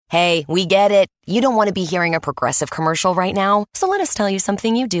Hey, we get it. You don't want to be hearing a Progressive commercial right now, so let us tell you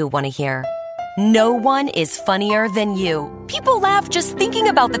something you do want to hear. No one is funnier than you. People laugh just thinking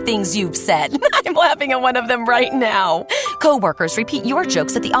about the things you've said. I'm laughing at one of them right now. Coworkers repeat your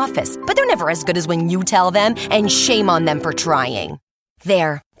jokes at the office, but they're never as good as when you tell them, and shame on them for trying.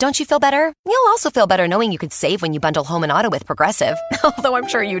 There. Don't you feel better? You'll also feel better knowing you could save when you bundle home and auto with Progressive. Although I'm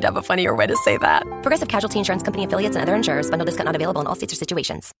sure you'd have a funnier way to say that. Progressive Casualty Insurance Company affiliates and other insurers. Bundle discount not available in all states or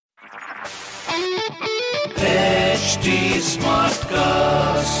situations. HD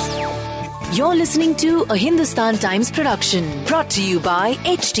Smartcast. You're listening to a Hindustan Times production brought to you by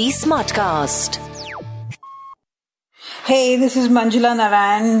HD Smartcast. Hey, this is Manjula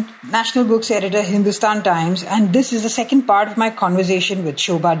Narayan, National Books Editor, Hindustan Times, and this is the second part of my conversation with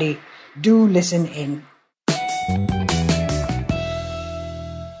Shobhaa. Do listen in.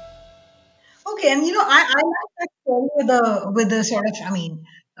 Okay, and I like that story with the sort of,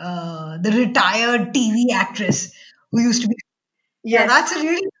 the retired TV actress who used to be. Yeah, that's a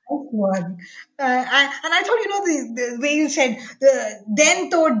really nice one. And I thought, the way you said, then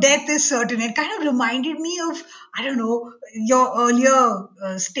though death is certain, it kind of reminded me of, I don't know, your earlier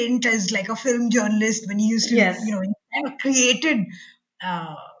stint as like a film journalist when you used to, Yes. you kind of created,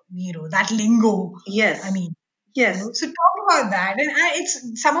 that lingo. Yes. Yes. So talk about that. And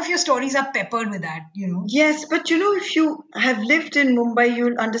it's some of your stories are peppered with that, Yes, but if you have lived in Mumbai,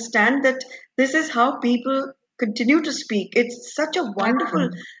 you'll understand that this is how people continue to speak. It's such a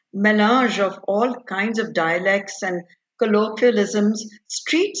wonderful melange of all kinds of dialects and colloquialisms.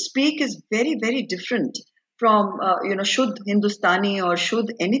 Street speak is very, very different from, Shuddh Hindustani or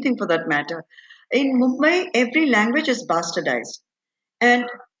Shuddh anything for that matter. In Mumbai, every language is bastardized. And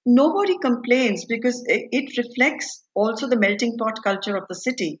nobody complains because it reflects also the melting pot culture of the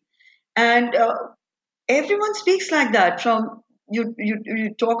city. And everyone speaks like that. From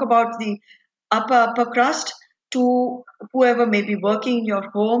you talk about the upper crust to whoever may be working in your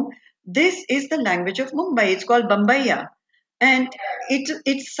home. This is the language of Mumbai. It's called Bambaiya. And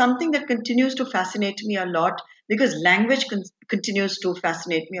it's something that continues to fascinate me a lot because language continues to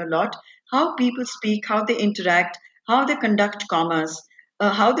fascinate me a lot. How people speak, how they interact, how they conduct commerce,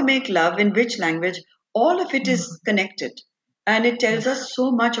 how they make love, in which language, all of it is connected. And it tells us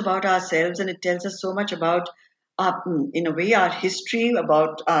so much about ourselves, and it tells us so much about, in a way, our history,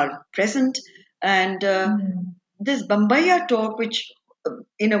 about our present. And this Bambaiya talk, which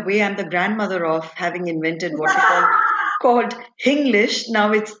in a way I'm the grandmother of, having invented what we called Hinglish.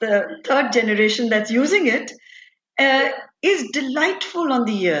 Now it's the third generation that's using it. Is delightful on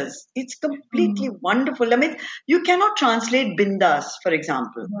the ears. It's completely wonderful. I mean, you cannot translate bindas, for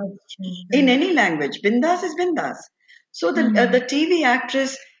example, in any language. Bindas is bindas. So the TV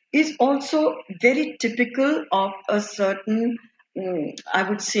actress is also very typical of a certain, I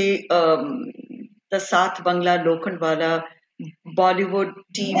would say, the Saath Bangla, Lokhandwala, Bollywood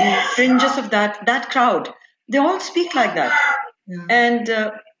TV, fringes of that crowd. They all speak like that. And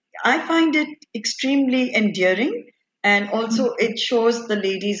I find it extremely endearing. And also it shows the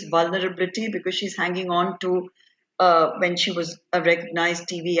lady's vulnerability because she's hanging on to when she was a recognized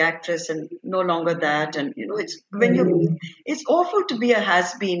TV actress and no longer that. And it's awful to be a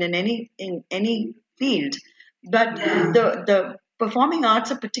has-been in any field. But the performing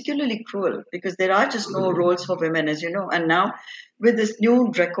arts are particularly cruel because there are just no roles for women, as you know. And now with this new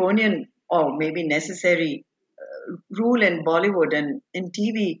draconian or maybe necessary rule in Bollywood and in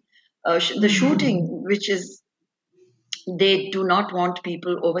TV, the shooting, which is they do not want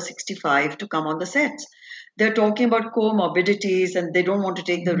people over 65 to come on the sets. They're talking about comorbidities and they don't want to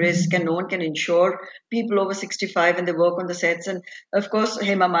take the risk, and no one can insure people over 65 and they work on the sets. And of course,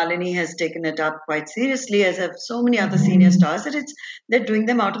 Hema Malini has taken it up quite seriously, as have so many other senior stars, that they're doing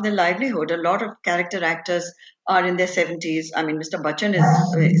them out of their livelihood. A lot of character actors are in their 70s. I mean, Mr. Bachchan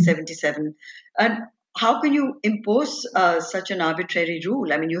is 77. And how can you impose such an arbitrary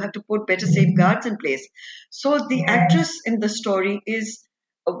rule? I mean, you have to put better safeguards in place. So the actress in the story is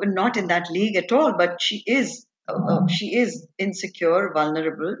not in that league at all, but she is insecure,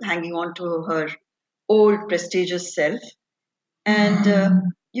 vulnerable, hanging on to her old prestigious self, and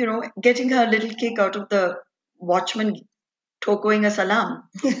getting her little kick out of the watchman tokoing a salam.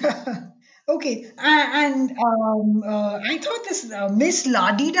 Okay, and I thought this Miss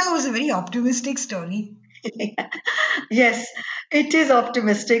Ladida was a very optimistic story. Yes, it is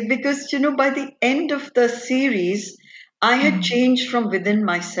optimistic because, by the end of the series, I had changed from within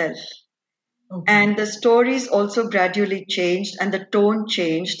myself. Okay. And the stories also gradually changed and the tone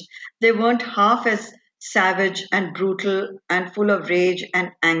changed. They weren't half as savage and brutal and full of rage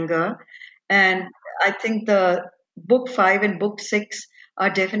and anger. And I think the book 5 and book 6 are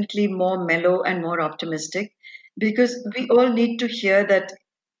definitely more mellow and more optimistic, because we all need to hear that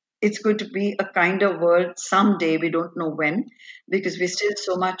it's going to be a kinder world someday. We don't know when, because we're still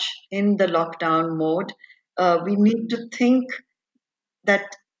so much in the lockdown mode. We need to think that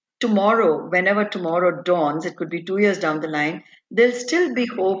tomorrow, whenever tomorrow dawns, it could be 2 years down the line, there'll still be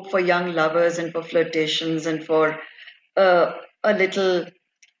hope for young lovers and for flirtations and for uh, a little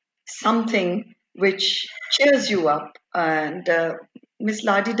something which cheers you up. And Miss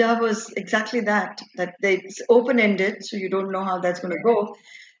Ladida was exactly that, that it's open-ended, so you don't know how that's going to go.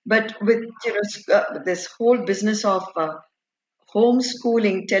 But with this whole business of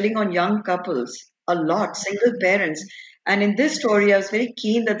homeschooling, telling on young couples a lot, single parents. And in this story, I was very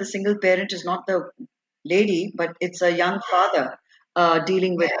keen that the single parent is not the lady, but it's a young father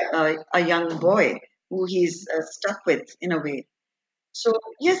dealing with a young boy who he's stuck with in a way. So,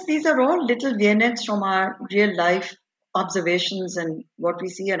 yes, these are all little vignettes from our real life observations and what we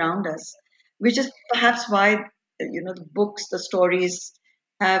see around us, which is perhaps why, the books, the stories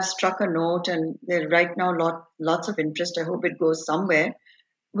have struck a note, and there right now lots of interest. I hope it goes somewhere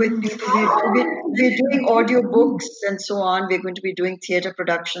with people. We're doing audio books and so on. We're going to be doing theater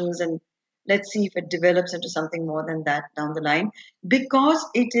productions, and let's see if it develops into something more than that down the line, because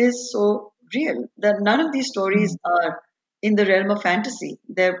it is so real that none of these stories are in the realm of fantasy.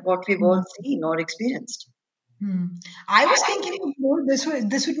 They're what we've all seen or experienced. Hmm. I was thinking,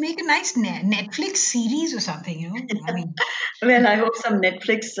 this would make a nice Netflix series or something, I mean, Well, I hope some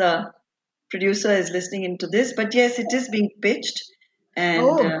Netflix producer is listening into this, but yes, it is being pitched, and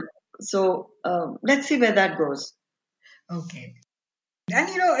oh, let's see where that goes. okay. And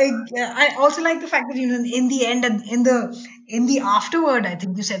I also like the fact that in the end and in the afterward, I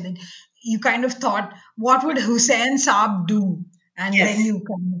think you said that you kind of thought, what would Hussein Saab do, and then Yes. you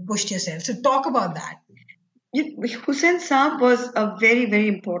kind of pushed yourself. So talk about that. Hussein Saab was a very, very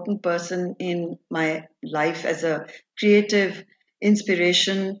important person in my life as a creative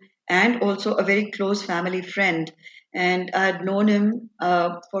inspiration and also a very close family friend. And I had known him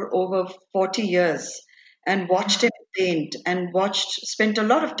for over 40 years and watched him paint and spent a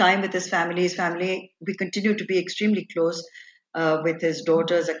lot of time with his family. His family, we continue to be extremely close with his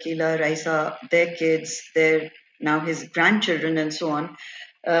daughters, Akila, Raisa, their kids, their now his grandchildren, and so on.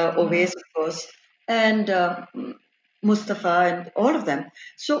 Always, of course, and Mustafa and all of them.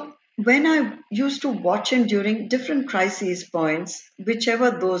 So when I used to watch him during different crises points,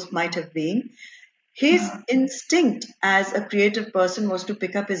 whichever those might have been, his instinct as a creative person was to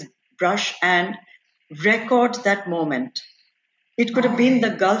pick up his brush and record that moment. It could have been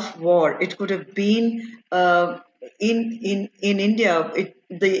the Gulf War. It could have been in India.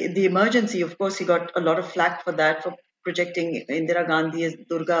 The emergency. Of course, he got a lot of flack for that, for projecting Indira Gandhi as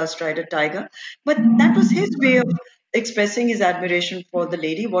Durga astride a tiger. But that was his way of expressing his admiration for the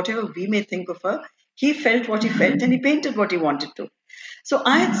lady. Whatever we may think of her, he felt what he felt, and he painted what he wanted to. So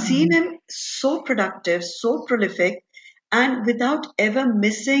I had seen him so productive, so prolific, and without ever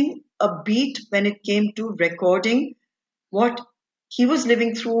missing a beat when it came to recording what he was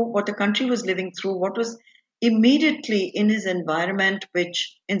living through, what the country was living through, what was immediately in his environment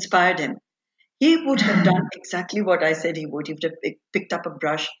which inspired him. He would have done exactly what I said he would. He would have picked up a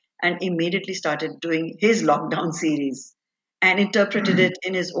brush and immediately started doing his lockdown series and interpreted it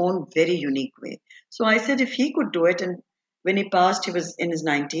in his own very unique way. So I said if he could do it, and when he passed, he was in his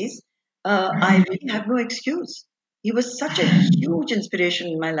 90s, I really have no excuse. He was such a huge inspiration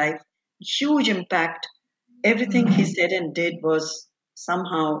in my life, huge impact. Everything he said and did was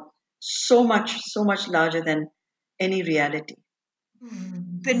somehow so much larger than any reality.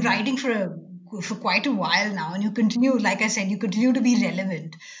 Been writing for quite a while now, and you continue, like I said, you continue to be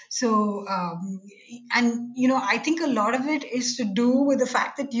relevant. So, and I think a lot of it is to do with the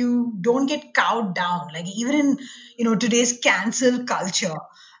fact that you don't get cowed down. Like even in today's cancel culture,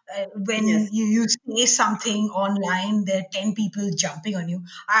 when Yes. you say something online, there are 10 people jumping on you.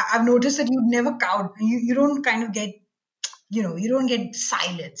 I've noticed that you never cowed. You don't kind of get you don't get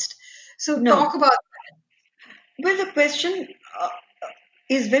silenced. So No. talk about Well, the question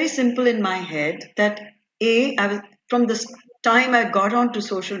is very simple in my head that I was, from the time I got onto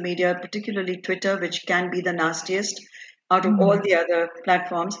social media, particularly Twitter, which can be the nastiest out of all the other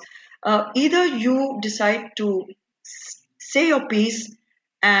platforms, either you decide to say your piece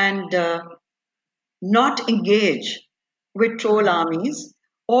and not engage with troll armies,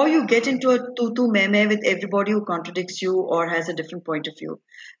 or you get into a tutu meme with everybody who contradicts you or has a different point of view.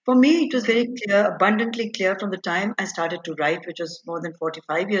 For me, it was very clear, abundantly clear from the time I started to write, which was more than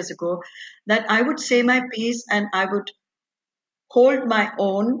 45 years ago, that I would say my piece and I would hold my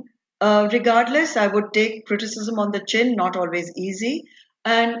own. Regardless, I would take criticism on the chin, not always easy.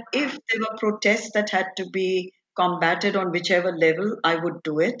 And if there were protests that had to be combated on whichever level, I would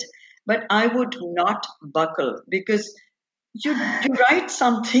do it. But I would not buckle, because you write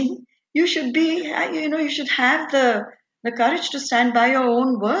something, you should be, you should have the courage to stand by your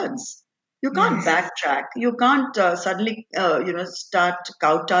own words. You can't Yes. backtrack. You can't suddenly, start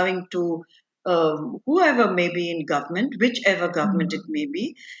kowtowing to whoever may be in government, whichever government it may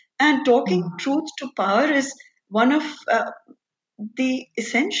be. And talking truth to power is one of the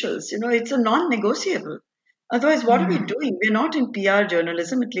essentials. It's a non-negotiable. Otherwise, what are we doing? We're not in PR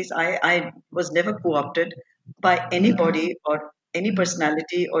journalism. At least I was never co-opted by anybody or any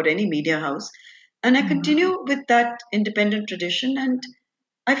personality or any media house. And I continue with that independent tradition, and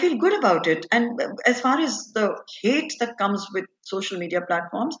I feel good about it. And as far as the hate that comes with social media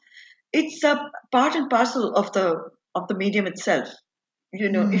platforms, it's a part and parcel of the medium itself. If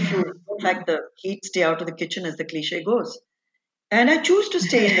you don't like the heat, stay out of the kitchen, as the cliche goes. And I choose to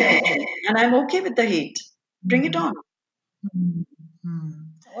stay in the kitchen, and I'm okay with the heat. Bring it on.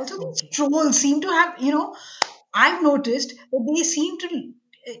 Also, these trolls seem to have, I've noticed that they seem to,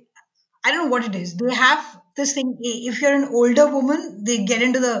 I don't know what it is. They have this thing. If you're an older woman, they get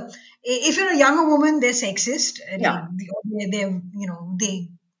into the. If you're a younger woman, they're sexist. Yeah. They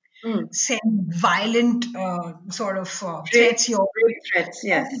Mm. send violent sort of Rape, threats your way. rape threats, And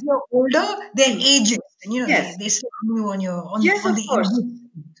yes. if you're older, they're ageist, and Yes. they slam you on your Yes, on of the course. ageist.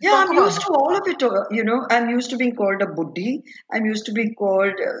 Yeah, Talk I'm about used to all of it. I'm used to being called a buddhi. I'm used to being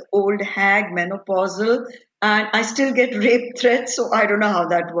called old hag, menopausal, and I still get rape threats. So I don't know how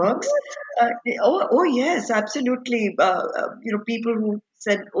that works. Oh yes, absolutely. People who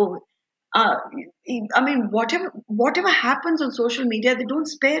said, "Oh, uh, I mean, whatever happens on social media, they don't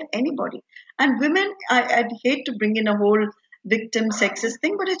spare anybody." And women, I'd hate to bring in a whole victim sexist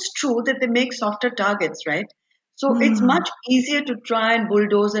thing, but it's true that they make softer targets, right? So it's that. much easier to try and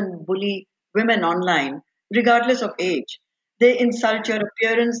bulldoze and bully women online, regardless of age. They insult your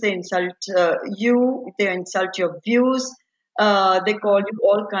appearance, they insult you, they insult your views, they call you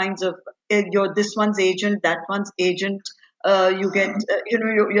all kinds of, you're this one's agent, that one's agent. You get,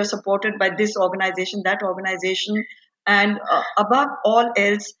 you're supported by this organization, that organization, and above all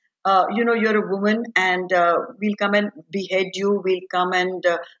else, you're a woman, and we'll come and behead you, we'll come and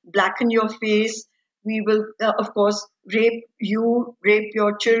blacken your face, we will, of course, rape you, rape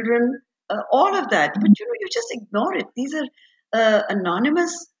your children, all of that. But you just ignore it. These are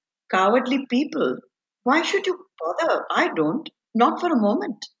anonymous, cowardly people. Why should you bother? I don't. Not for a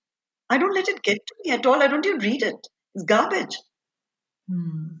moment. I don't let it get to me at all. I don't even read it. It's garbage.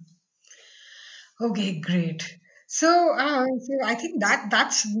 Okay, great. So I think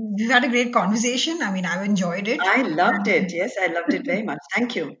that's we've had a great conversation. I mean, I've enjoyed it. I loved it. Yes, I loved it very much.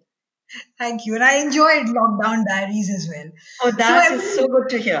 Thank you. Thank you, and I enjoyed Lockdown Diaries as well. Oh, So that is so good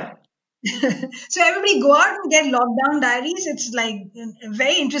to hear. so everybody go out and get Lockdown Diaries. It's like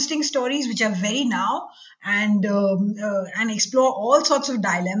very interesting stories which are very now and explore all sorts of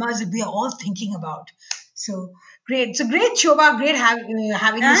dilemmas that we are all thinking about. So great. So great, Shobha. Great having this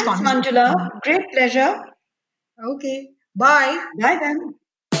Thanks, conversation. Manjula. Great pleasure. Okay. Bye. Bye then.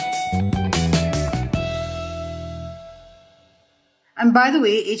 And by the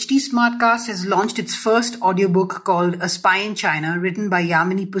way, HT Smartcast has launched its first audiobook called A Spy in China, written by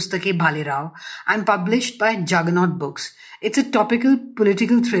Yamini Pustake Bhalirao and published by Juggernaut Books. It's a topical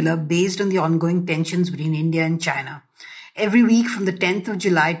political thriller based on the ongoing tensions between India and China. Every week from the 10th of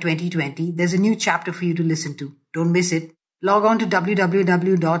July 2020, there's a new chapter for you to listen to. Don't miss it. Log on to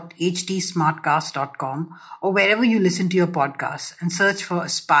www.htsmartcast.com or wherever you listen to your podcasts and search for A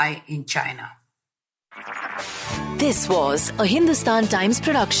Spy in China. This was a Hindustan Times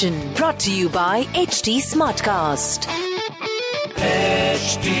production brought to you by HT Smartcast.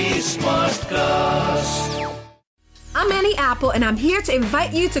 HT Smartcast. I'm Annie Apple, and I'm here to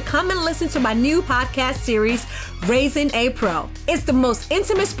invite you to come and listen to my new podcast series, Raising a Pro. It's the most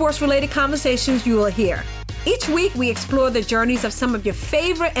intimate sports-related conversations you will hear. Each week, we explore the journeys of some of your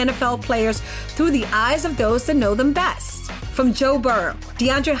favorite NFL players through the eyes of those that know them best. From Joe Burrow,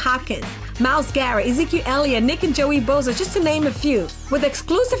 DeAndre Hopkins, Myles Garrett, Ezekiel Elliott, Nick and Joey Bosa, just to name a few. With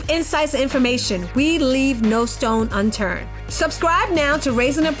exclusive insights and information, we leave no stone unturned. Subscribe now to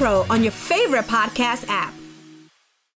Raising a Pro on your favorite podcast app.